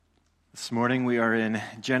This morning we are in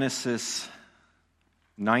Genesis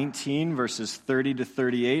 19, verses 30 to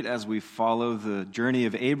 38, as we follow the journey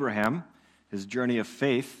of Abraham, his journey of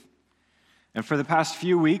faith. And for the past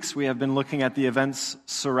few weeks, we have been looking at the events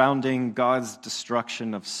surrounding God's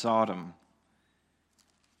destruction of Sodom.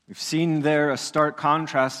 We've seen there a stark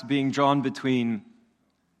contrast being drawn between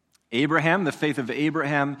Abraham, the faith of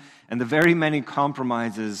Abraham, and the very many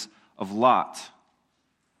compromises of Lot.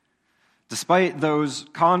 Despite those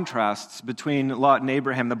contrasts between Lot and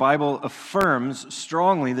Abraham, the Bible affirms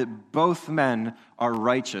strongly that both men are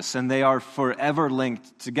righteous, and they are forever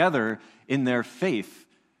linked together in their faith.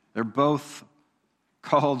 They're both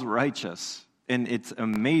called righteous, and it's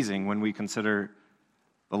amazing when we consider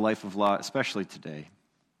the life of Lot, especially today.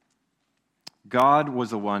 God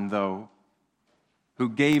was the one, though, who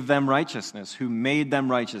gave them righteousness, who made them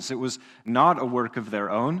righteous. It was not a work of their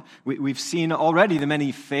own. We've seen already the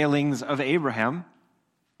many failings of Abraham.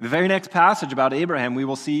 The very next passage about Abraham, we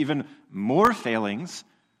will see even more failings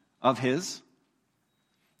of his.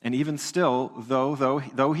 And even still,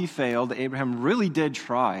 though he failed, Abraham really did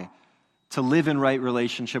try to live in right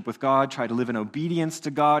relationship with God, try to live in obedience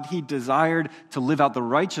to God. He desired to live out the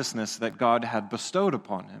righteousness that God had bestowed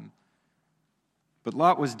upon him. But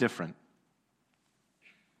Lot was different.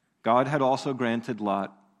 God had also granted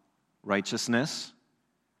Lot righteousness,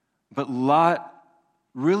 but Lot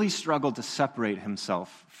really struggled to separate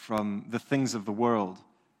himself from the things of the world.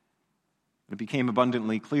 It became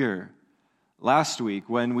abundantly clear last week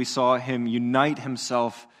when we saw him unite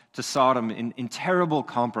himself to Sodom in terrible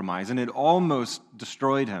compromise, and it almost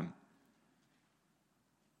destroyed him.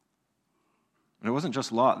 And it wasn't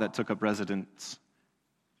just Lot that took up residence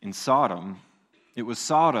in Sodom. It was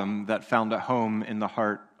Sodom that found a home in the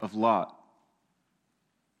heart of Lot.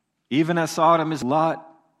 Even as Sodom is, Lot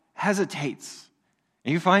hesitates.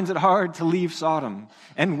 He finds it hard to leave Sodom.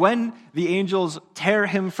 And when the angels tear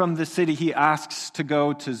him from the city, he asks to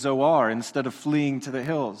go to Zoar instead of fleeing to the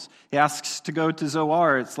hills. He asks to go to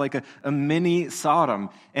Zoar. It's like a mini Sodom.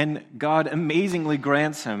 And God amazingly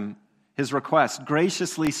grants him his request,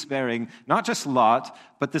 graciously sparing not just Lot,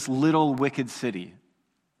 but this little wicked city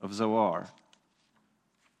of Zoar.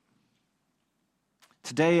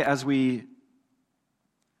 Today, as we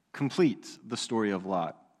complete the story of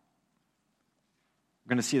Lot, we're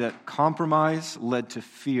going to see that compromise led to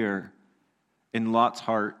fear in Lot's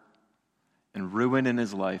heart and ruin in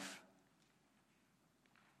his life.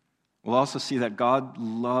 We'll also see that God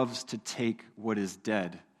loves to take what is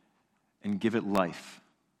dead and give it life.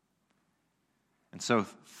 And so,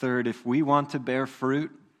 third, if we want to bear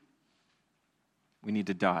fruit, we need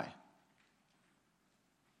to die.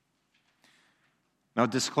 Now,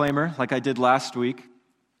 disclaimer, like I did last week,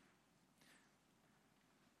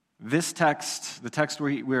 this text, the text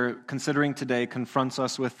we're considering today, confronts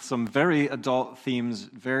us with some very adult themes,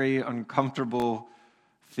 very uncomfortable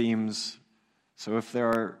themes. So if there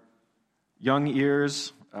are young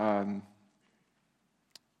ears,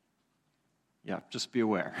 just be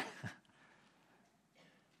aware.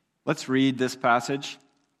 Let's read this passage.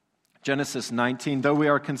 Genesis 19, though we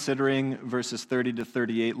are considering verses 30 to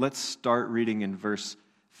 38, let's start reading in verse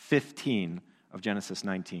 15 of Genesis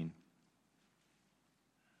 19.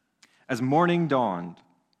 As morning dawned,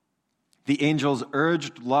 the angels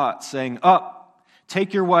urged Lot, saying, "Up,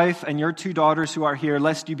 take your wife and your 2 daughters who are here,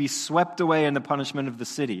 lest you be swept away in the punishment of the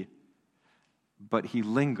city." But he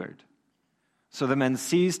lingered. So the men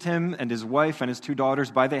seized him and his wife and his 2 daughters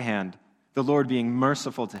by the hand, the Lord being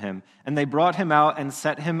merciful to him. And they brought him out and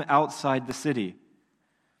set him outside the city.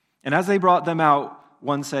 And as they brought them out,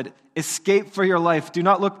 one said, "Escape for your life. Do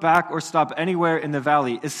not look back or stop anywhere in the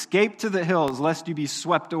valley. Escape to the hills, lest you be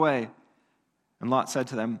swept away." And Lot said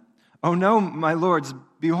to them, "Oh no, my lords,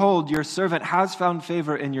 behold, your servant has found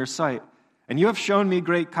favor in your sight, and you have shown me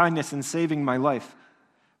great kindness in saving my life.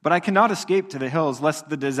 But I cannot escape to the hills, lest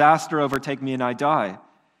the disaster overtake me and I die.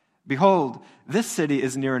 Behold, this city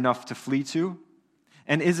is near enough to flee to,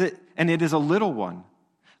 and it is a little one.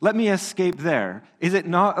 Let me escape there. Is it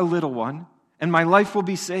not a little one? And my life will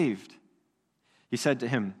be saved." He said to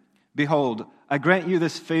him, "Behold, I grant you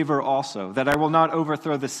this favor also, that I will not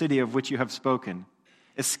overthrow the city of which you have spoken.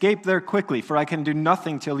 Escape there quickly, for I can do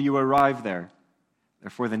nothing till you arrive there."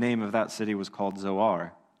 Therefore the name of that city was called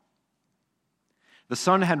Zoar. The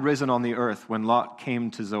sun had risen on the earth when Lot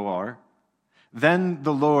came to Zoar. Then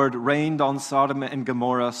the Lord rained on Sodom and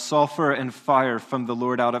Gomorrah sulfur and fire from the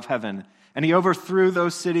Lord out of heaven. And he overthrew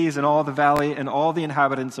those cities and all the valley and all the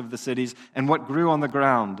inhabitants of the cities and what grew on the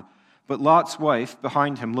ground. But Lot's wife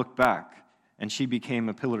behind him looked back, and she became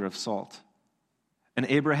a pillar of salt. And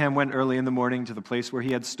Abraham went early in the morning to the place where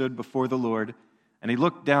he had stood before the Lord, And he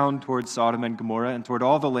looked down toward Sodom and Gomorrah and toward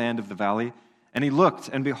all the land of the valley. And he looked,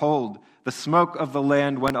 and behold, the smoke of the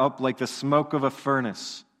land went up like the smoke of a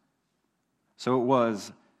furnace. So it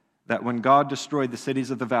was that when God destroyed the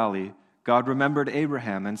cities of the valley, God remembered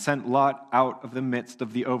Abraham and sent Lot out of the midst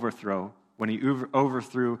of the overthrow when he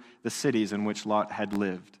overthrew the cities in which Lot had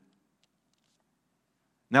lived.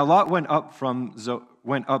 Now Lot went up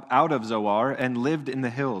out of Zoar and lived in the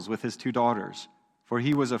hills with his 2 daughters, for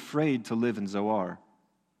he was afraid to live in Zoar.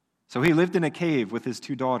 So he lived in a cave with his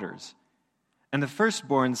 2 daughters. And the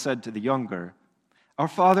firstborn said to the younger, "Our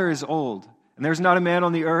father is old, and there is not a man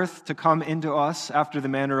on the earth to come into us after the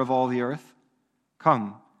manner of all the earth.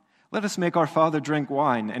 Come, let us make our father drink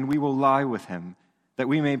wine, and we will lie with him, that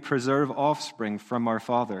we may preserve offspring from our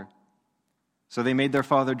father." So they made their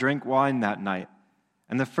father drink wine that night.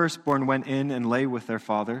 And the firstborn went in and lay with her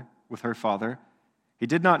father. He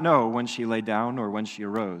did not know when she lay down or when she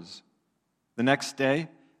arose. The next day,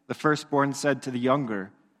 the firstborn said to the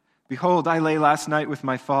younger, "Behold, I lay last night with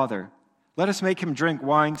my father. Let us make him drink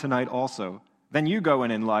wine tonight also. Then you go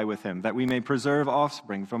in and lie with him, that we may preserve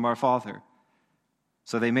offspring from our father."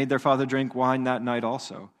 So they made their father drink wine that night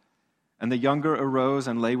also. And the younger arose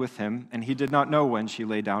and lay with him, and he did not know when she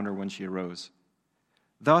lay down or when she arose.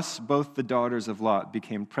 Thus both the daughters of Lot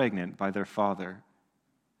became pregnant by their father.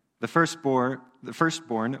 The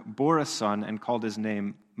firstborn bore a son and called his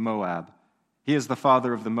name Moab. He is the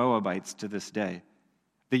father of the Moabites to this day.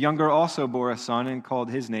 The younger also bore a son and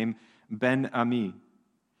called his name Ben-Ami.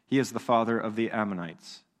 He is the father of the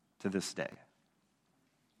Ammonites to this day.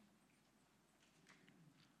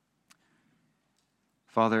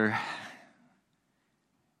 Father,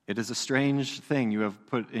 it is a strange thing you have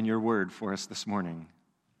put in your word for us this morning.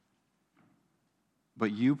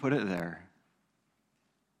 But you put it there.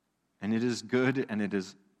 And it is good and it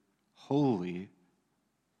is holy,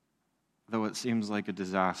 though it seems like a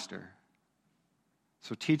disaster.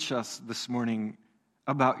 So teach us this morning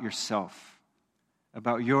about yourself,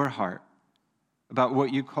 about your heart, about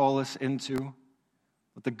what you call us into.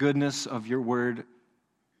 Let the goodness of your word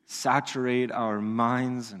saturate our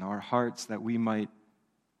minds and our hearts, that we might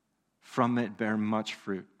from it bear much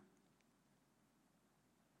fruit.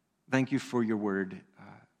 Thank you for your word,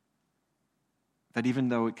 that even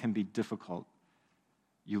though it can be difficult,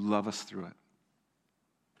 you love us through it.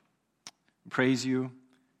 Praise you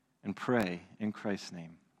and pray in Christ's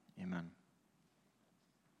name. Amen.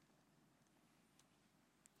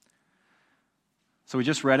 So we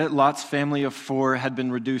just read it. Lot's family of 4 had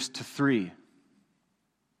been reduced to 3.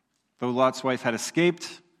 Though Lot's wife had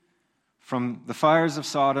escaped from the fires of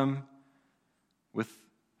Sodom with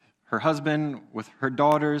her husband, with her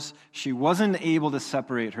daughters, she wasn't able to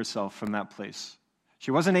separate herself from that place. She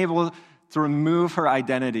wasn't able to remove her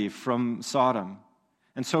identity from Sodom.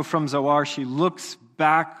 And so from Zoar, she looks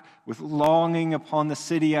back with longing upon the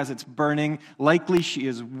city as it's burning. Likely she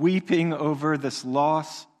is weeping over this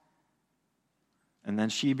loss. And then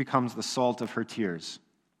she becomes the salt of her tears.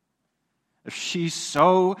 If she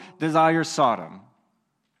so desires Sodom,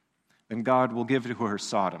 then God will give to her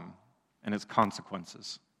Sodom and its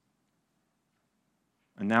consequences.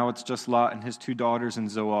 And now it's just Lot and his 2 daughters in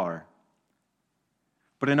Zoar.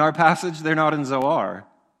 But in our passage, they're not in Zoar.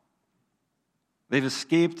 They've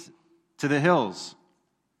escaped to the hills.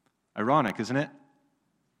 Ironic, isn't it?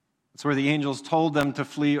 That's where the angels told them to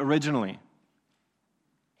flee originally.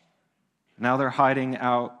 Now they're hiding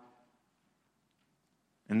out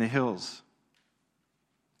in the hills.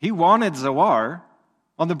 He wanted Zoar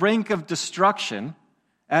on the brink of destruction,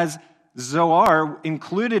 as Zoar,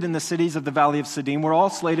 included in the cities of the valley of Sodom, were all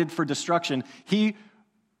slated for destruction. He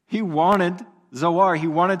wanted Zoar. He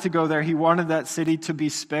wanted to go there. He wanted that city to be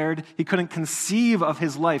spared. He couldn't conceive of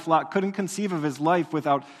his life. Lot couldn't conceive of his life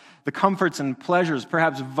without the comforts and pleasures,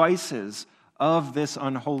 perhaps vices, of this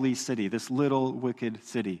unholy city, this little wicked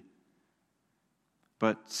city.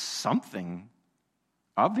 But something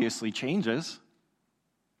obviously changes.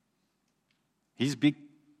 He's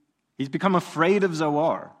become afraid of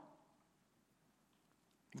Zoar.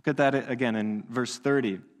 Look at that again in verse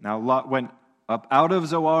 30. Now Lot went up out of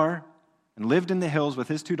Zoar and lived in the hills with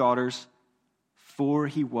his 2 daughters, for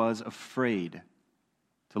he was afraid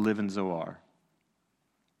to live in Zoar.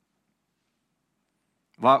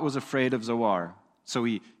 Lot was afraid of Zoar, so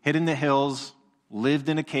he hid in the hills, lived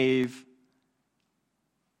in a cave.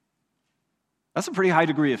 That's a pretty high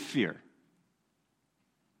degree of fear.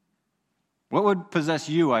 What would possess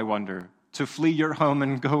you, I wonder, to flee your home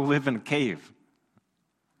and go live in a cave?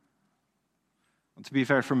 Well, to be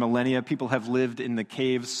fair, for millennia, people have lived in the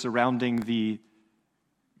caves surrounding the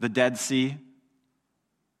Dead Sea.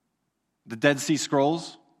 The Dead Sea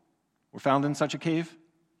Scrolls, were found in such a cave.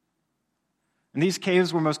 And these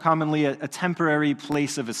caves were most commonly a temporary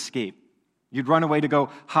place of escape. You'd run away to go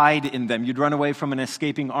hide in them. You'd run away from an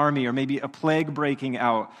escaping army, or maybe a plague breaking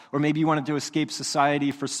out, or maybe you wanted to escape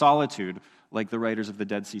society for solitude, like the writers of the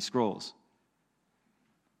Dead Sea Scrolls.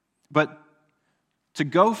 But to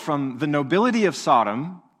go from the nobility of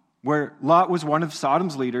Sodom, where Lot was one of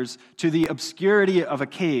Sodom's leaders, to the obscurity of a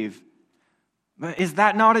cave, is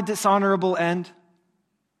that not a dishonorable end?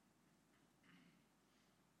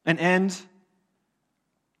 An end?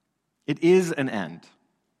 It is an end.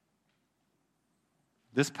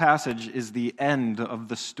 This passage is the end of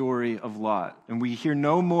the story of Lot, and we hear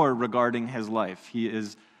no more regarding his life. He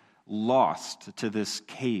is lost to this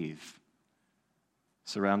cave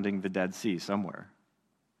surrounding the Dead Sea somewhere.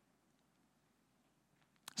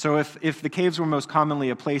 So if the caves were most commonly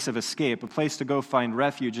a place of escape, a place to go find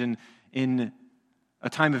refuge in a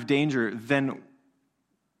time of danger, then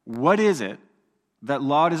what is it that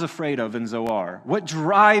Lot is afraid of in Zoar? What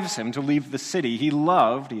drives him to leave the city he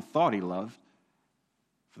thought he loved,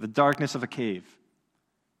 for the darkness of a cave?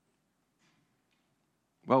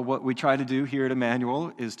 Well, what we try to do here at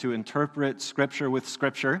Emmanuel is to interpret Scripture with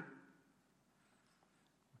Scripture.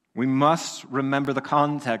 We must remember the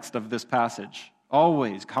context of this passage.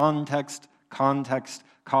 Always, context, context,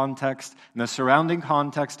 context. And the surrounding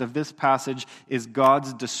context of this passage is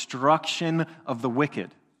God's destruction of the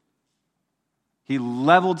wicked. He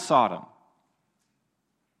leveled Sodom.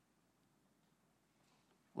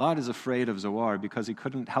 Lot is afraid of Zoar because he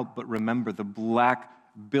couldn't help but remember the black,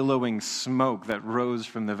 billowing smoke that rose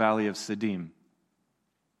from the valley of Sodom.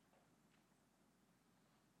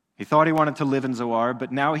 He thought he wanted to live in Zoar,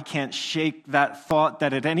 but now he can't shake that thought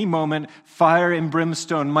that at any moment fire and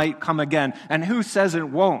brimstone might come again. And who says it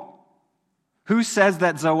won't? Who says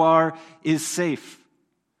that Zoar is safe?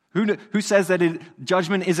 Who says that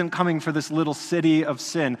judgment isn't coming for this little city of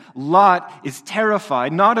sin? Lot is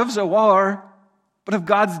terrified, not of Zoar, but of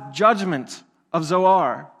God's judgment of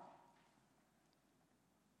Zoar.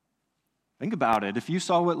 Think about it. If you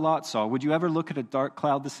saw what Lot saw, would you ever look at a dark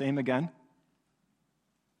cloud the same again?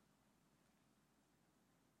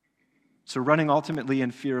 So running ultimately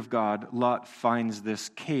in fear of God, Lot finds this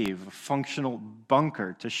cave, a functional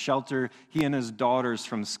bunker to shelter he and his daughters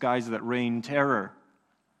from skies that rain terror.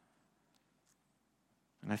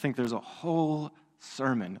 And I think there's a whole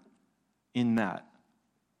sermon in that.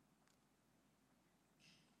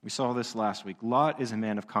 We saw this last week. Lot is a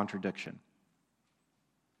man of contradiction.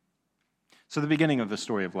 So the beginning of the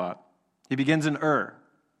story of Lot, he begins in Ur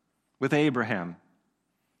with Abraham.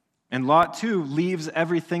 And Lot, too, leaves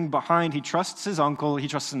everything behind. He trusts his uncle, he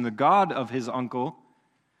trusts in the God of his uncle,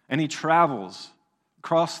 and he travels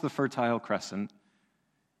across the Fertile Crescent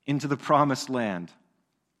into the promised land.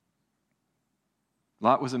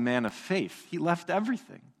 Lot was a man of faith. He left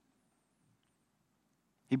everything.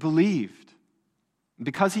 He believed.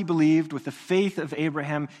 Because he believed, with the faith of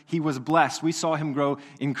Abraham, he was blessed. We saw him grow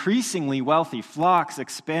increasingly wealthy, flocks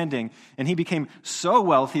expanding, and he became so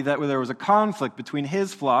wealthy that there was a conflict between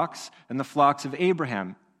his flocks and the flocks of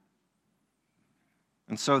Abraham.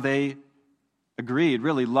 And so they agreed,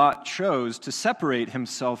 really, Lot chose to separate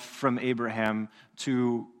himself from Abraham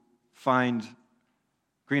to find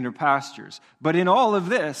greener pastures. But in all of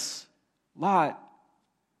this, Lot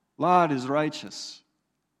is righteous,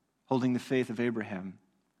 holding the faith of Abraham,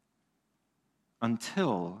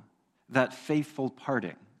 until that fateful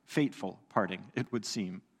parting, it would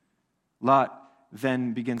seem. Lot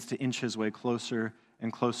then begins to inch his way closer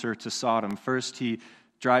and closer to Sodom. First, he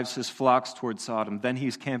drives his flocks toward Sodom. Then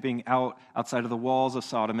he's camping outside of the walls of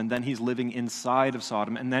Sodom. And then he's living inside of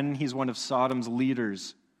Sodom. And then he's one of Sodom's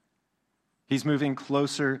leaders. He's moving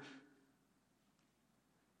closer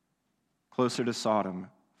to Sodom,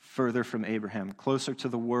 further from Abraham, closer to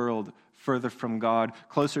the world, further from God,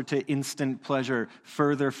 closer to instant pleasure,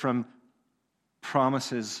 further from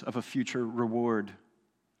promises of a future reward.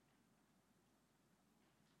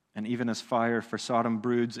 And even as fire for Sodom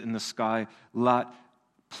broods in the sky, Lot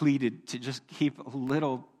pleaded to just keep a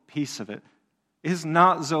little piece of it. Is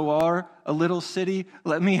not Zoar a little city?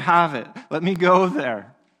 Let me have it. Let me go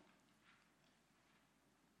there.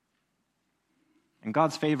 And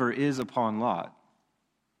God's favor is upon Lot.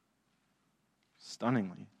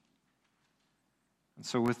 Stunningly. And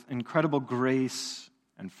so with incredible grace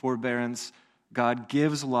and forbearance, God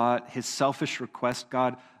gives Lot his selfish request.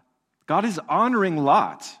 God is honoring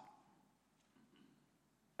Lot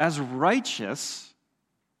as righteous,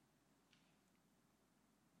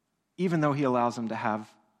 even though he allows him to have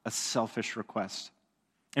a selfish request.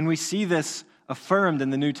 And we see this affirmed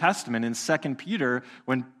in the New Testament in 2 Peter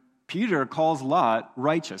when Peter calls Lot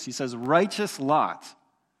righteous. He says, righteous Lot.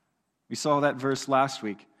 We saw that verse last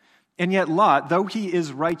week. And yet Lot, though he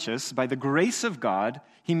is righteous, by the grace of God,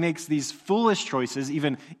 he makes these foolish choices,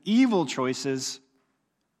 even evil choices.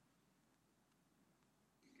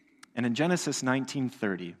 And in Genesis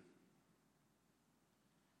 19:30,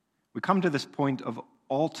 we come to this point of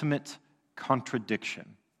ultimate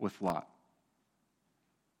contradiction with Lot.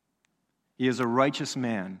 He is a righteous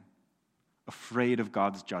man, afraid of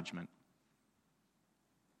God's judgment.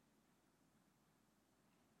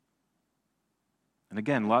 And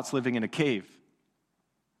again, Lot's living in a cave.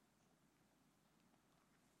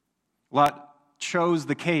 Lot chose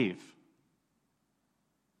the cave.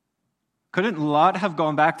 Couldn't Lot have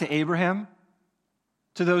gone back to Abraham,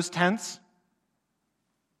 to those tents?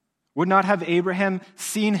 Would not have Abraham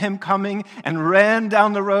seen him coming and ran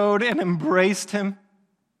down the road and embraced him,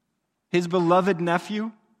 his beloved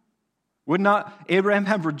nephew? Would not Abraham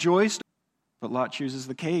have rejoiced? But Lot chooses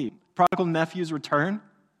the cave. Prodigal nephews return,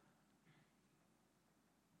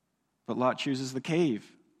 but Lot chooses the cave.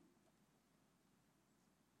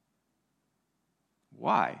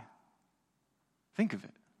 Why? Think of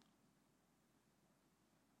it.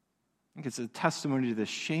 I think it's a testimony to the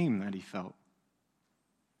shame that he felt.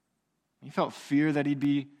 He felt fear that he'd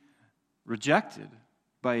be rejected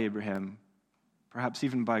by Abraham, perhaps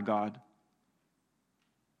even by God.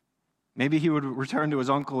 Maybe he would return to his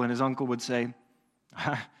uncle and his uncle would say,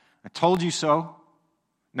 I told you so.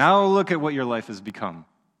 Now look at what your life has become.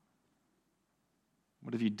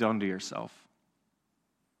 What have you done to yourself?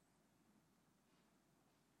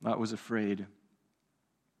 Lot was afraid.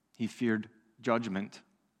 He feared judgment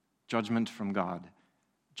from God,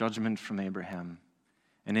 judgment from Abraham.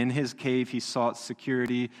 And in his cave he sought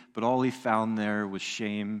security, but all he found there was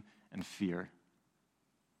shame and fear.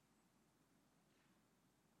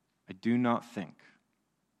 I do not think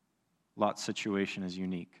Lot's situation is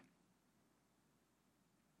unique.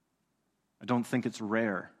 I don't think it's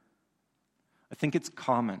rare. I think it's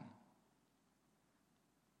common.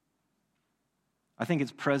 I think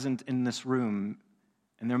it's present in this room,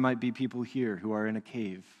 and there might be people here who are in a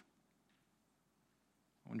cave.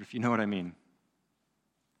 I wonder if you know what I mean.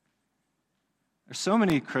 There's so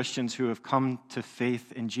many Christians who have come to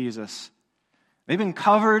faith in Jesus. They've been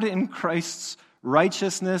covered in Christ's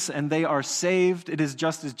righteousness, and they are saved. It is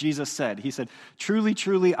just as Jesus said. He said, truly,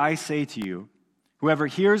 truly, I say to you, whoever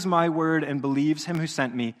hears my word and believes him who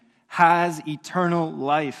sent me has eternal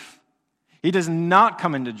life. He does not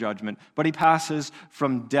come into judgment, but he passes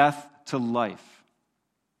from death to life.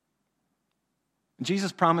 And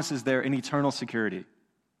Jesus promises there an eternal security.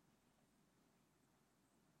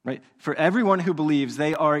 Right? For everyone who believes,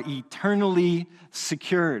 they are eternally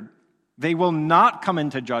secured. They will not come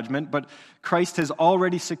into judgment, but Christ has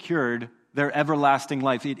already secured their everlasting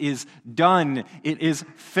life. It is done. It is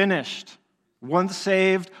finished. Once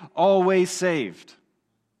saved, always saved.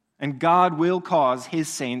 And God will cause his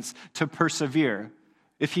saints to persevere.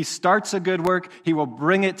 If he starts a good work, he will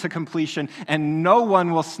bring it to completion, and no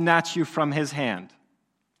one will snatch you from his hand.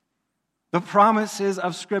 The promises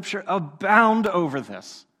of Scripture abound over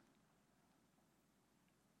this.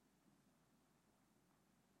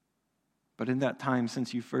 But in that time,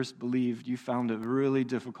 since you first believed, you found it really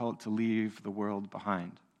difficult to leave the world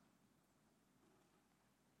behind.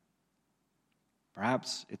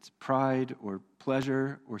 Perhaps it's pride or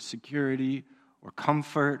pleasure or security or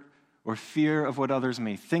comfort or fear of what others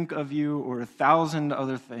may think of you or 1,000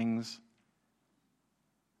 other things.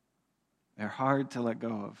 They're hard to let go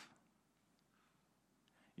of.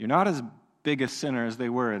 You're not as big a sinner as they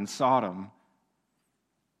were in Sodom,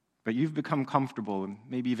 but you've become comfortable and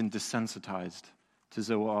maybe even desensitized to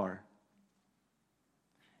Zoar.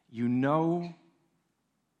 You know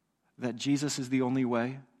that Jesus is the only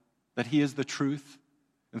way, that he is the truth,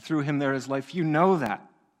 and through him there is life. You know that.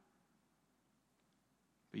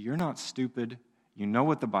 But you're not stupid. You know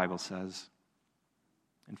what the Bible says.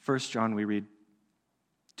 In 1 John we read,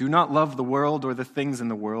 do not love the world or the things in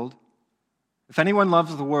the world. If anyone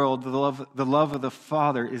loves the world, the love of the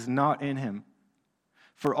Father is not in him.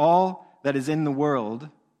 For all that is in the world,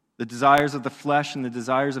 the desires of the flesh and the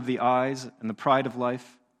desires of the eyes and the pride of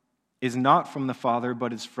life, is not from the Father,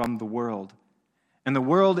 but is from the world. And the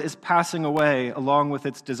world is passing away along with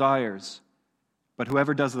its desires, but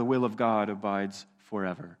whoever does the will of God abides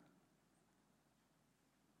forever.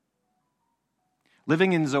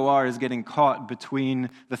 Living in Zoar is getting caught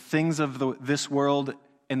between the things of this world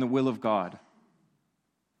and the will of God.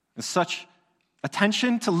 And such a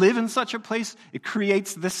tension to live in such a place, it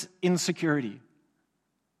creates this insecurity.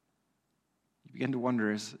 You begin to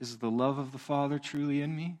wonder, is the love of the Father truly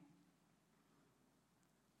in me?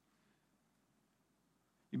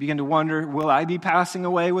 You begin to wonder, will I be passing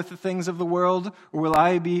away with the things of the world, or will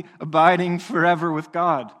I be abiding forever with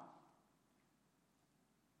God?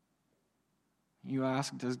 You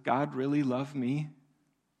ask, does God really love me?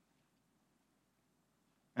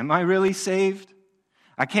 Am I really saved?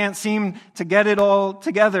 I can't seem to get it all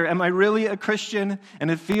together. Am I really a Christian? And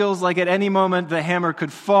it feels like at any moment the hammer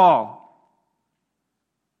could fall.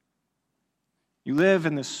 You live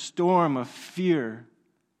in this storm of fear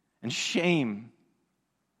and shame.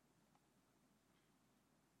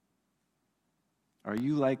 Are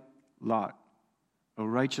you like Lot, a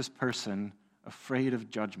righteous person afraid of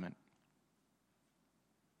judgment?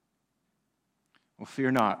 Well,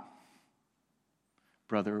 fear not,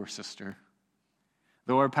 brother or sister.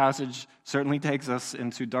 Though our passage certainly takes us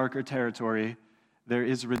into darker territory, there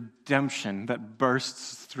is redemption that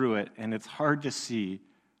bursts through it, and it's hard to see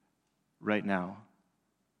right now.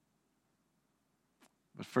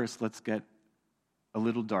 But first, let's get a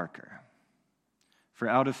little darker. For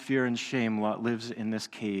out of fear and shame, Lot lives in this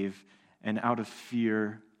cave, and out of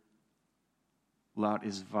fear, Lot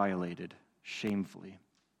is violated shamefully.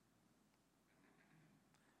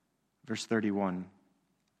 Verse 31.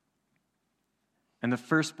 And the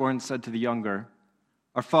firstborn said to the younger,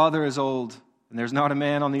 our father is old, and there's not a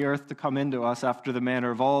man on the earth to come into us after the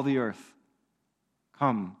manner of all the earth.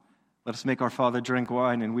 Come, let us make our father drink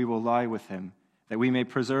wine, and we will lie with him, that we may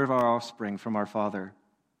preserve our offspring from our father.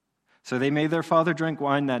 So they made their father drink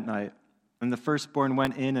wine that night, and the firstborn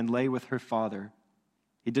went in and lay with her father.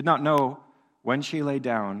 He did not know when she lay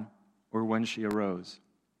down or when she arose.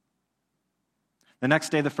 The next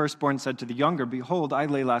day the firstborn said to the younger, behold, I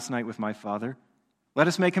lay last night with my father. Let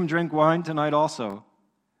us make him drink wine tonight also.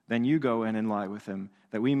 Then you go in and lie with him,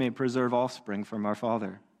 that we may preserve offspring from our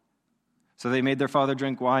father. So they made their father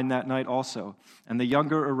drink wine that night also, and the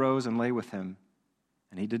younger arose and lay with him.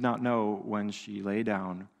 And he did not know when she lay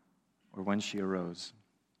down or when she arose.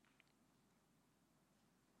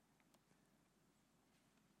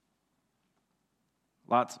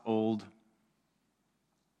 Lot's old.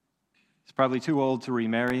 He's probably too old to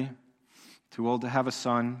remarry, too old to have a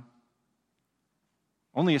son.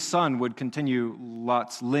 Only a son would continue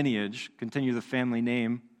Lot's lineage, continue the family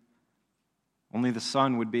name. Only the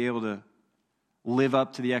son would be able to live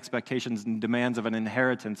up to the expectations and demands of an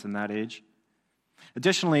inheritance in that age.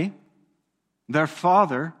 Additionally, their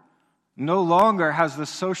father no longer has the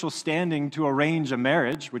social standing to arrange a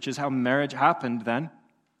marriage, which is how marriage happened then.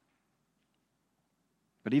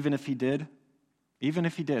 But even if he did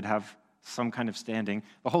have some kind of standing,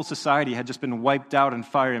 the whole society had just been wiped out in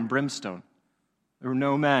fire and brimstone. There were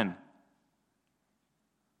no men.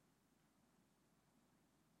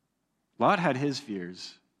 Lot had his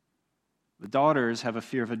fears. The daughters have a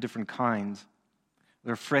fear of a different kind.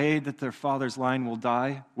 They're afraid that their father's line will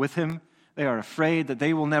die with him. They are afraid that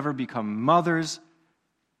they will never become mothers.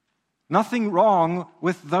 Nothing wrong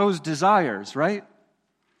with those desires, right?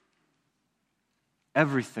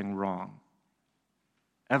 Everything wrong.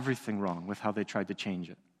 Everything wrong with how they tried to change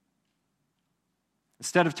it.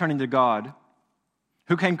 Instead of turning to God,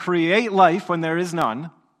 who can create life when there is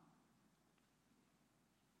none,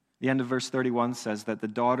 the end of verse 31 says that the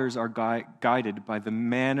daughters are guided by the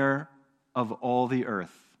manner of all the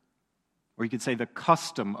earth. Or you could say the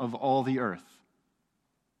custom of all the earth.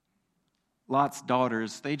 Lot's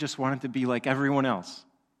daughters, they just wanted to be like everyone else.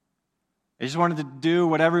 They just wanted to do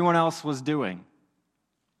what everyone else was doing.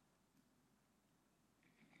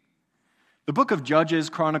 The book of Judges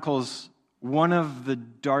chronicles one of the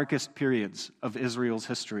darkest periods of Israel's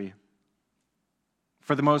history.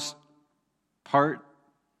 For the most part,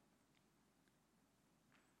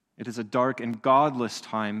 it is a dark and godless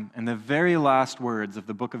time, and the very last words of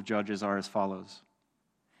the book of Judges are as follows.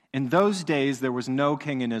 In those days, there was no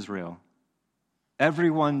king in Israel.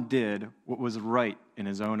 Everyone did what was right in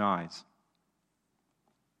his own eyes.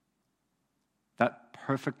 That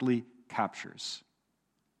perfectly captures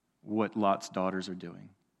what Lot's daughters are doing.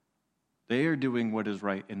 They are doing what is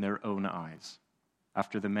right in their own eyes,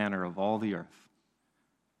 after the manner of all the earth.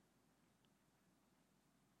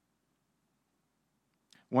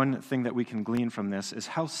 One thing that we can glean from this is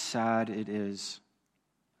how sad it is,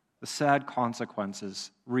 the sad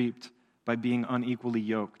consequences reaped by being unequally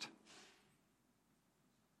yoked.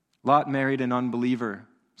 Lot married an unbeliever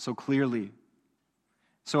so clearly.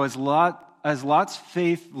 So as Lot's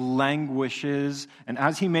faith languishes and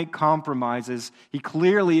as he makes compromises, he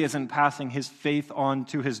clearly isn't passing his faith on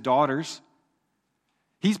to his daughters.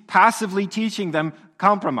 He's passively teaching them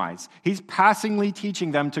compromise. He's passively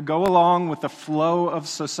teaching them to go along with the flow of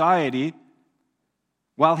society,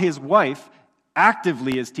 while his wife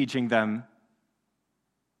actively is teaching them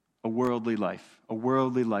a worldly life, a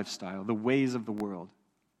worldly lifestyle, the ways of the world.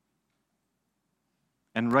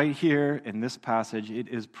 And right here in this passage, it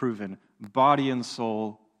is proven, body and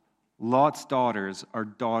soul, Lot's daughters are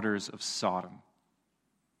daughters of Sodom.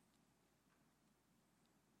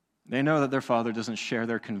 They know that their father doesn't share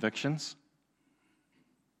their convictions.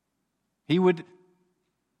 He would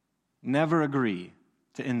never agree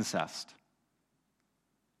to incest.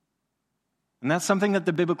 And that's something that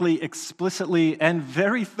the biblically explicitly and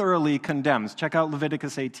very thoroughly condemns. Check out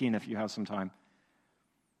Leviticus 18 if you have some time.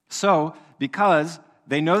 So, because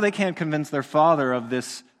they know they can't convince their father of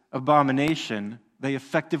this abomination, they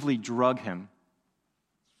effectively drug him.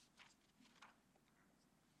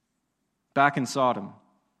 Back in Sodom,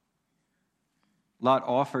 Lot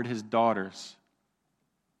offered his daughters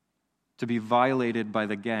to be violated by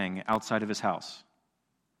the gang outside of his house.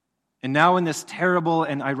 And now in this terrible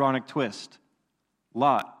and ironic twist,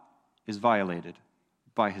 Lot is violated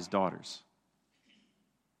by his daughters.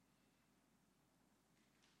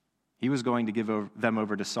 He was going to give them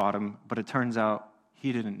over to Sodom, but it turns out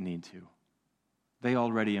he didn't need to. They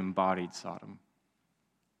already embodied Sodom.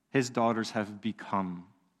 His daughters have become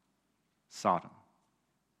Sodom.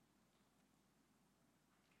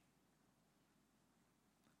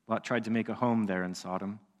 Lot tried to make a home there in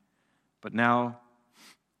Sodom, but now,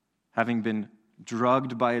 having been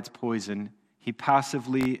drugged by its poison, he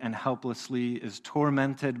passively and helplessly is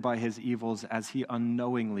tormented by his evils as he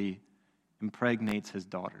unknowingly impregnates his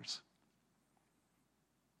daughters.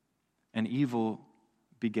 And evil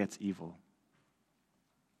begets evil.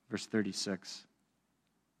 Verse 36.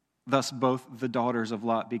 Thus both the daughters of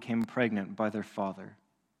Lot became pregnant by their father.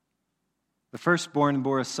 The firstborn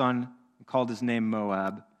bore a son and called his name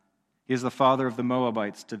Moab. He is the father of the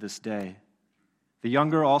Moabites to this day. The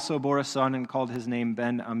younger also bore a son and called his name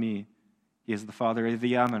Ben-Ami. He is the father of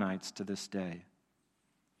the Ammonites to this day.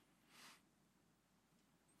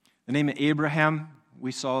 The name Abraham,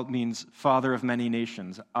 we saw, means father of many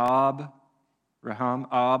nations. Ab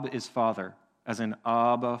is father, as in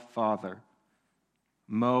Abba, father.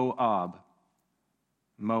 Moab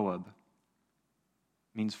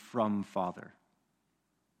means from father.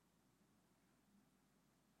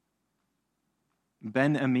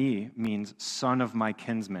 Ben-Ami means son of my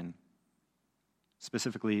kinsman,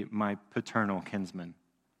 specifically my paternal kinsman.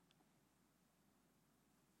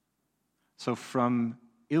 So from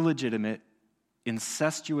illegitimate,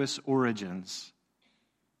 incestuous origins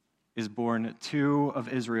is born two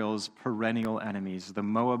of Israel's perennial enemies, the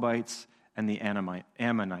Moabites and the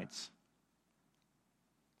Ammonites.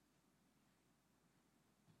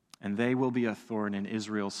 And they will be a thorn in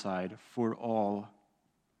Israel's side for all,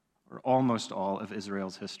 or almost all, of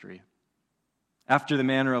Israel's history. After the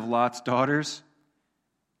manner of Lot's daughters,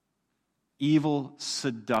 evil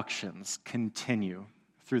seductions continue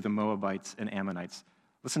through the Moabites and Ammonites.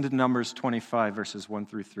 Listen to Numbers 25, verses 1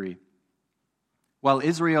 through 3. While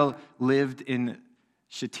Israel lived in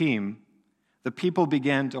Shittim, the people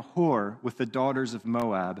began to whore with the daughters of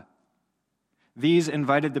Moab. These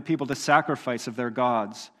invited the people to sacrifice of their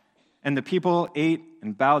gods, and the people ate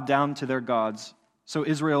and bowed down to their gods. So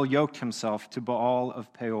Israel yoked himself to Baal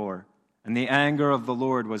of Peor, and the anger of the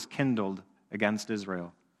Lord was kindled against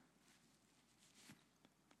Israel.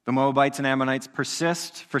 The Moabites and Ammonites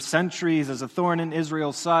persist for centuries as a thorn in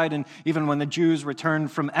Israel's side, and even when the Jews return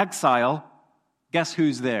from exile, guess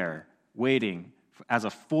who's there, waiting as a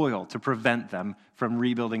foil to prevent them from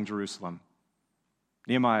rebuilding Jerusalem?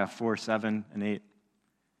 Nehemiah 4, 7, and 8.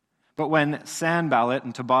 But when Sanballat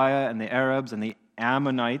and Tobiah and the Arabs and the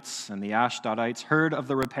Ammonites and the Ashdodites heard of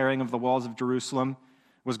the repairing of the walls of Jerusalem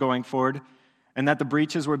was going forward, and that the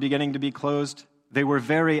breaches were beginning to be closed, they were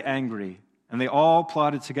very angry, and they all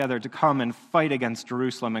plotted together to come and fight against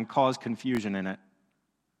Jerusalem and cause confusion in it.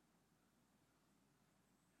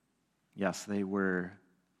 Yes, they were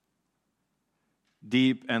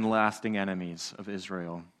deep and lasting enemies of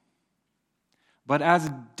Israel. But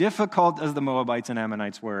as difficult as the Moabites and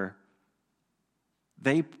Ammonites were,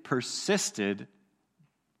 they persisted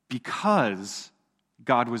because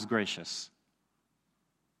God was gracious.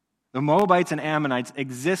 The Moabites and Ammonites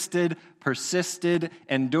existed, persisted,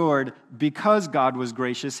 endured because God was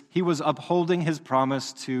gracious. He was upholding his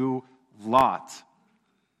promise to Lot.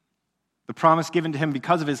 The promise given to him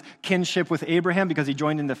because of his kinship with Abraham, because he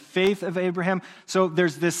joined in the faith of Abraham. So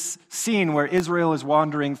there's this scene where Israel is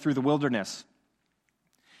wandering through the wilderness.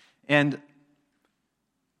 And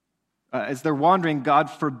as they're wandering, God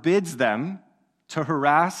forbids them to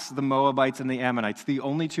harass the Moabites and the Ammonites, the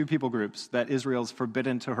only two people groups that Israel's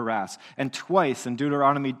forbidden to harass. And twice in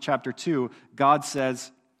Deuteronomy chapter 2, God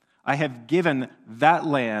says, I have given that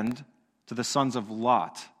land to the sons of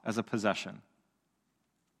Lot as a possession.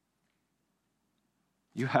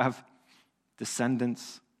 You have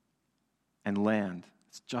descendants and land.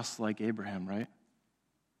 It's just like Abraham, right?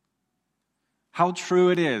 How true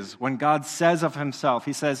it is when God says of himself,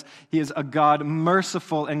 he says he is a God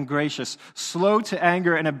merciful and gracious, slow to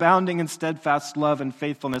anger and abounding in steadfast love and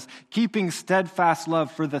faithfulness, keeping steadfast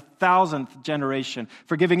love for the 1,000th generation,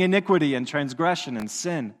 forgiving iniquity and transgression and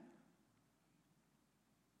sin.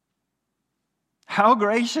 How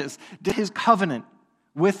gracious did his covenant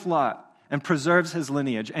with Lot and preserves his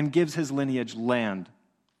lineage and gives his lineage land.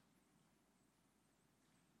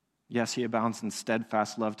 Yes, he abounds in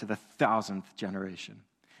steadfast love to the 1,000th generation.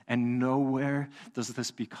 And nowhere does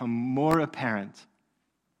this become more apparent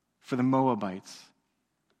for the Moabites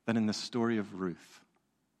than in the story of Ruth.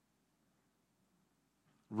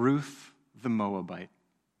 Ruth the Moabite.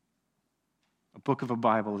 A book of a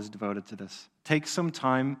Bible is devoted to this. Take some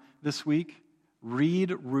time this week.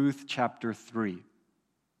 Read Ruth chapter 3.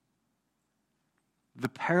 The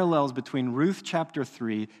parallels between Ruth chapter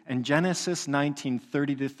 3 and Genesis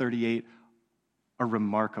 19:30-38 are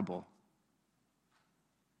remarkable.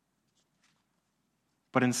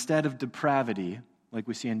 But instead of depravity, like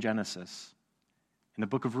we see in Genesis, in the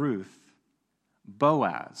book of Ruth,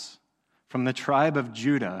 Boaz, from the tribe of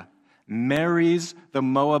Judah, marries the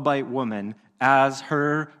Moabite woman as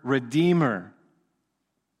her redeemer.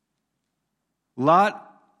 Lot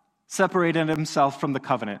separated himself from the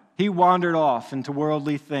covenant. He wandered off into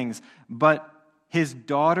worldly things. But his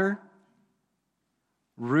daughter,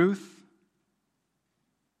 Ruth,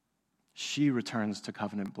 she returns to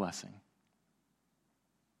covenant blessing.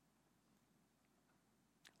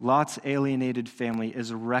 Lot's alienated family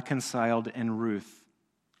is reconciled in Ruth.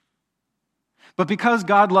 But because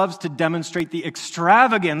God loves to demonstrate the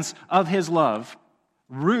extravagance of his love,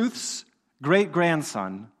 Ruth's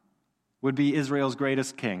great-grandson would be Israel's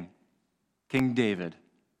greatest king, King David.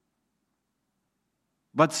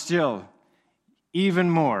 But still, even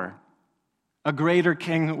more, a greater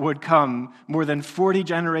king would come. More than 40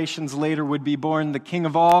 generations later would be born the King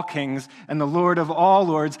of all kings and the Lord of all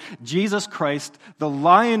lords, Jesus Christ, the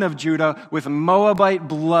Lion of Judah with Moabite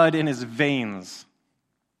blood in his veins.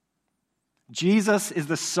 Jesus is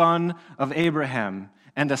the son of Abraham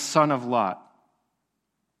and a son of Lot.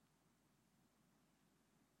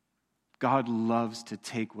 God loves to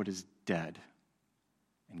take what is dead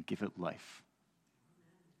and give it life.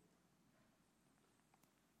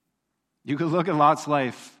 You could look at Lot's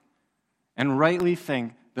life and rightly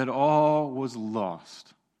think that all was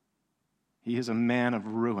lost. He is a man of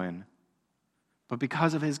ruin. But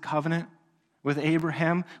because of his covenant with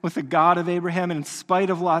Abraham, with the God of Abraham, and in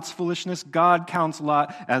spite of Lot's foolishness, God counts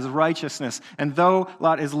Lot as righteousness. And though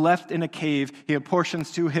Lot is left in a cave, he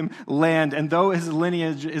apportions to him land. And though his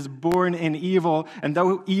lineage is born in evil, and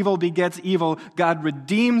though evil begets evil, God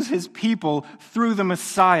redeems his people through the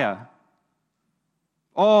Messiah.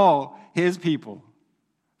 All his people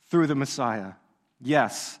through the Messiah.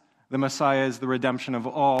 Yes, the Messiah is the redemption of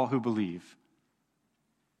all who believe.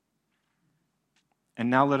 And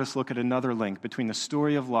now let us look at another link between the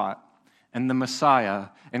story of Lot and the Messiah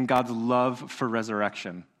and God's love for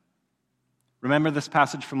resurrection. Remember this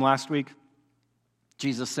passage from last week?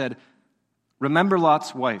 Jesus said, "Remember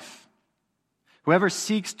Lot's wife. Whoever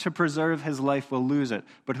seeks to preserve his life will lose it,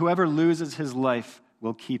 but whoever loses his life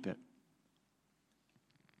will keep it."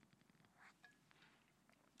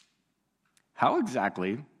 How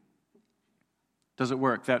exactly does it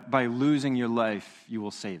work that by losing your life, you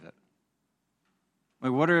will save it?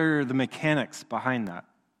 Like, what are the mechanics behind that?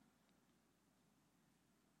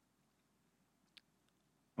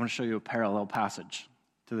 I want to show you a parallel passage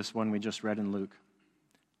to this one we just read in Luke.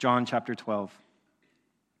 John chapter 12.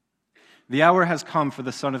 "The hour has come for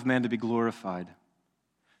the Son of Man to be glorified.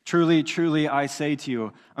 Truly, truly, I say to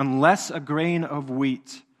you, unless a grain of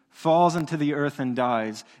wheat falls into the earth and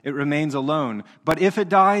dies, it remains alone. But if it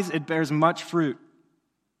dies, it bears much fruit.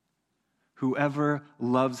 Whoever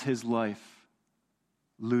loves his life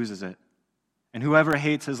loses it, and whoever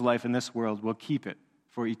hates his life in this world will keep it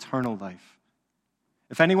for eternal life.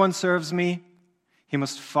 If anyone serves me, he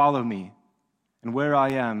must follow me, and where I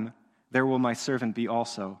am, there will my servant be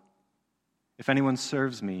also. If anyone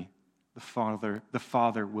serves me, the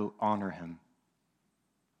Father will honor him."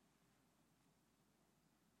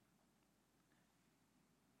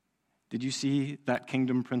 Did you see that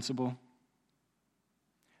kingdom principle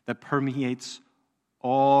that permeates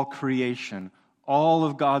all creation, all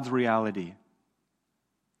of God's reality?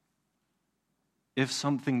 If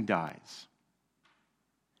something dies,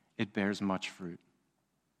 it bears much fruit.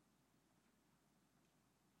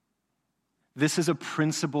 This is a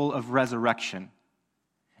principle of resurrection,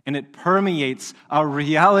 and it permeates our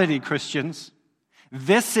reality, Christians.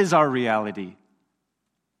 This is our reality.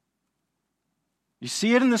 You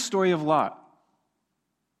see it in the story of Lot.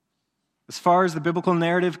 As far as the biblical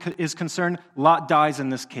narrative is concerned, Lot dies in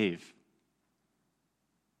this cave.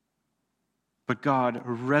 But God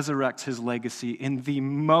resurrects his legacy in the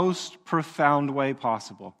most profound way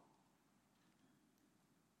possible.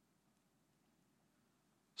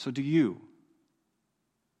 So do you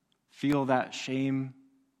feel that shame,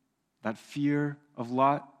 that fear of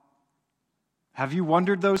Lot? Have you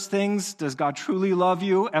wondered those things? Does God truly love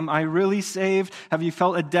you? Am I really saved? Have you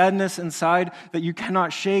felt a deadness inside that you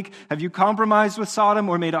cannot shake? Have you compromised with Sodom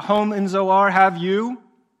or made a home in Zoar? Have you?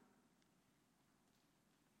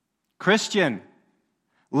 Christian,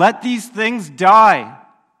 let these things die.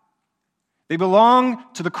 They belong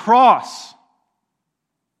to the cross.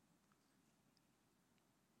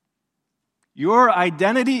 Your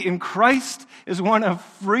identity in Christ is one of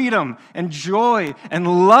freedom and joy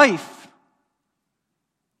and life.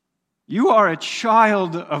 You are a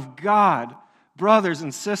child of God, brothers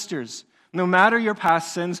and sisters. No matter your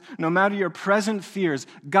past sins, no matter your present fears,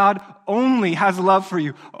 God only has love for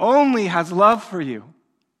you, only has love for you.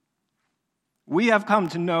 We have come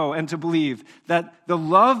to know and to believe that the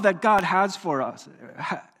love that God has for us,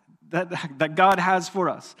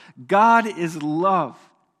 God is love.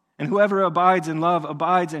 And whoever abides in love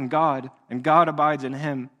abides in God, and God abides in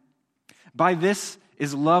him. By this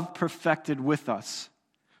is love perfected with us,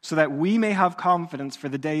 so that we may have confidence for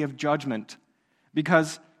the day of judgment.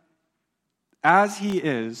 Because as he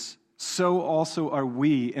is, so also are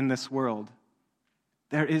we in this world.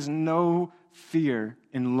 There is no fear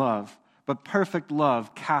in love, but perfect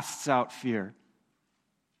love casts out fear.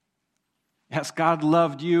 Yes, God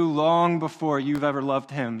loved you long before you've ever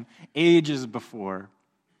loved him, ages before.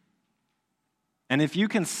 And if you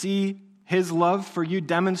can see his love for you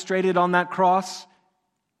demonstrated on that cross,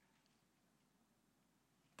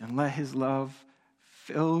 then let his love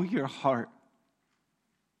fill your heart.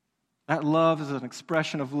 That love is an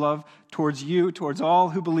expression of love towards you, towards all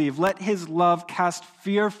who believe. Let his love cast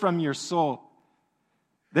fear from your soul.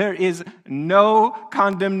 There is no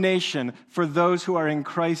condemnation for those who are in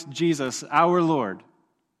Christ Jesus, our Lord.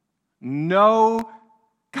 No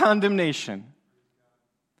condemnation.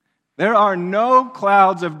 There are no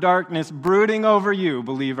clouds of darkness brooding over you,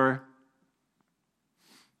 believer.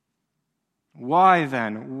 Why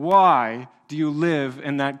then? Why do you live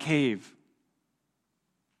in that cave?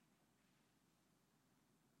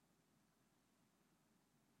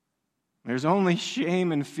 There's only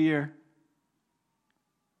shame and fear.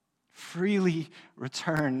 Freely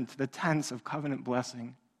return to the tents of covenant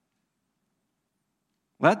blessing.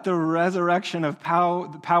 Let the resurrection of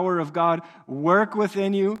the power of God work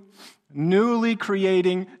within you, newly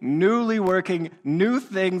creating, newly working, new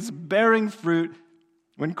things, bearing fruit.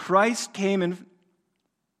 When you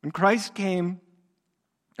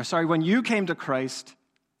came to Christ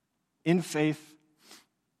in faith,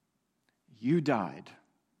 you died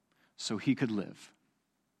so he could live.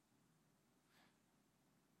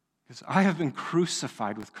 Because I have been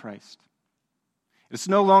crucified with Christ. It's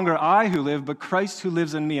no longer I who live, but Christ who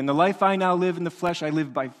lives in me. And the life I now live in the flesh, I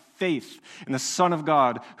live by faith in the Son of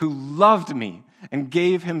God who loved me and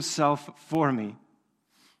gave himself for me.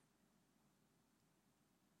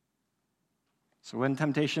 So when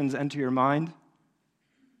temptations enter your mind,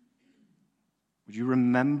 would you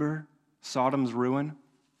remember Sodom's ruin,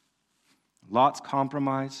 Lot's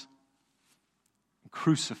compromise, and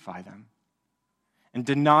crucify them and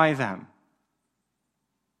deny them?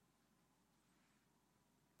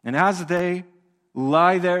 And as they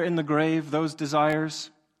lie there in the grave, those desires,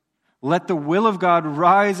 let the will of God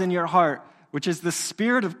rise in your heart, which is the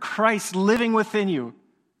Spirit of Christ living within you.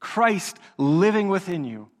 Christ living within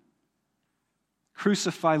you.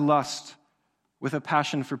 Crucify lust with a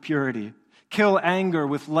passion for purity. Kill anger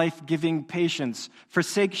with life-giving patience.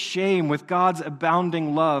 Forsake shame with God's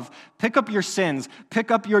abounding love. Pick up your sins. Pick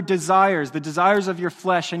up your desires, the desires of your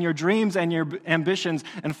flesh and your dreams and your ambitions,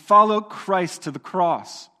 and follow Christ to the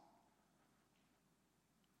cross.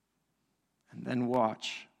 And then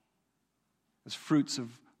watch as fruits of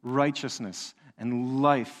righteousness and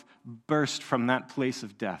life burst from that place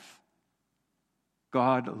of death.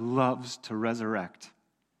 God loves to resurrect,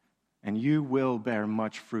 and you will bear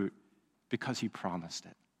much fruit because he promised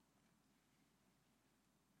it.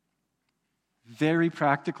 Very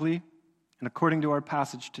practically, and according to our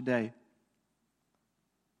passage today,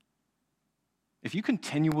 if you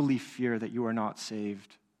continually fear that you are not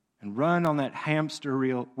saved and run on that hamster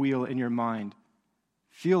wheel in your mind,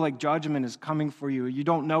 feel like judgment is coming for you, you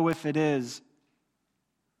don't know if it is,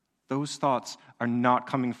 those thoughts are not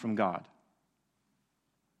coming from God.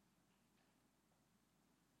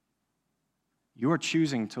 You are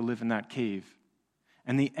choosing to live in that cave.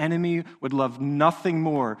 And the enemy would love nothing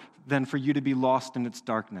more than for you to be lost in its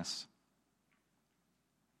darkness.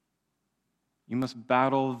 You must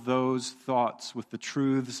battle those thoughts with the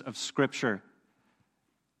truths of Scripture.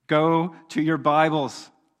 Go to your Bibles.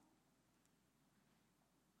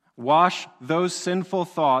 Wash those sinful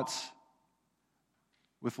thoughts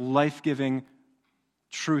with life-giving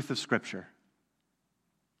truth of Scripture.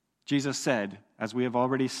 Jesus said, as we have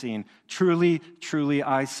already seen, "Truly, truly,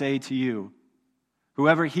 I say to you,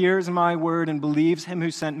 whoever hears my word and believes him who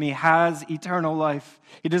sent me has eternal life.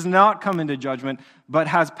 He does not come into judgment, but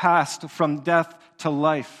has passed from death to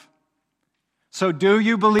life." So do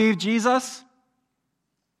you believe Jesus?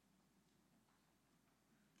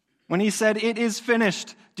 When he said, "It is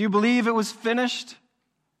finished," do you believe it was finished?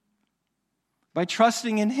 By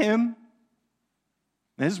trusting in him,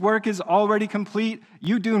 his work is already complete.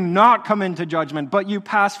 You do not come into judgment, but you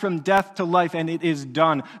pass from death to life, and it is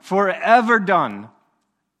done, forever done.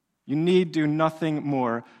 You need do nothing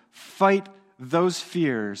more. Fight those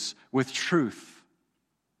fears with truth.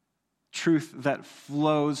 Truth that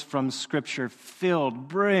flows from Scripture, filled,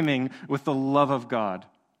 brimming with the love of God.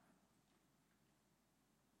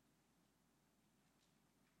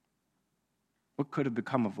 What could have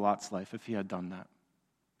become of Lot's life if he had done that?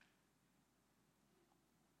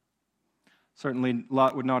 Certainly,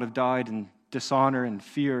 Lot would not have died in dishonor and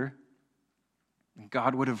fear.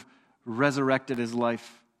 God would have resurrected his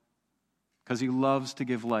life because he loves to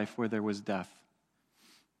give life where there was death.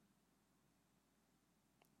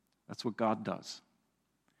 That's what God does.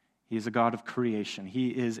 He is a God of creation.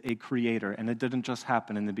 He is a creator, and it didn't just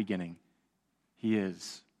happen in the beginning. He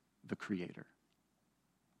is the creator.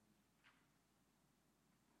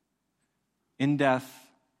 In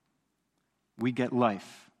death, we get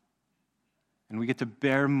life, and we get to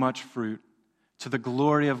bear much fruit to the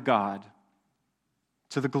glory of God,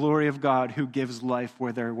 who gives life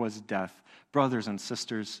where there was death. Brothers and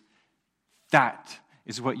sisters, that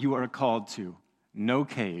is what you are called to. No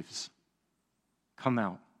caves. Come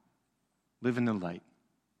out. Live in the light.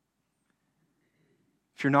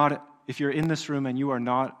 If you're in this room and you are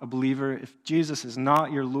not a believer, if Jesus is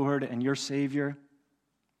not your Lord and your Savior,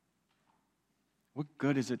 what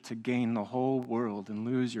good is it to gain the whole world and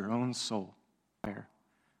lose your own soul?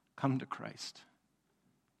 Come to Christ.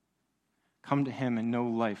 Come to him and know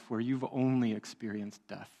life where you've only experienced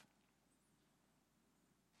death.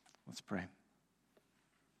 Let's pray.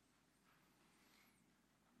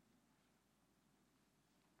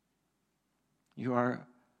 You are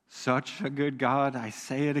such a good God. I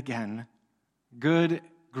say it again. Good,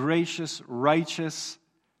 gracious, righteous,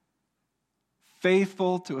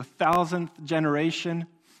 faithful to 1,000th generation,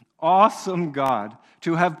 awesome God,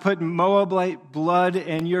 to have put Moabite blood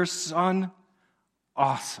in your Son,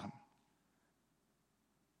 awesome.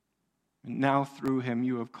 And now through him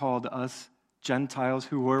you have called us, Gentiles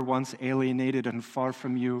who were once alienated and far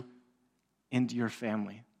from you, into your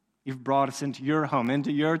family. You've brought us into your home,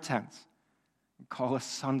 into your tents, and call us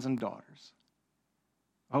sons and daughters.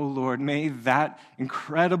 Oh Lord, may that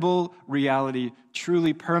incredible reality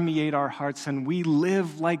truly permeate our hearts, and we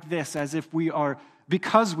live like this as if we are,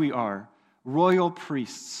 because we are, royal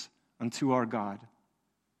priests unto our God.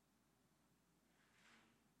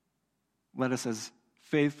 Let us as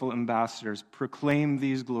faithful ambassadors proclaim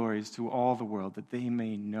these glories to all the world, that they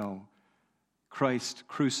may know Christ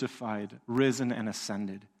crucified, risen, and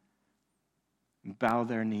ascended, and bow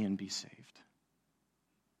their knee and be saved.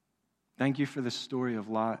 Thank you for the story of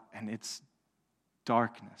Lot and its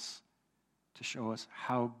darkness to show us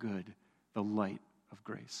how good the light of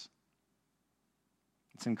grace.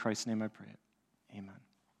 It's in Christ's name I pray it. Amen.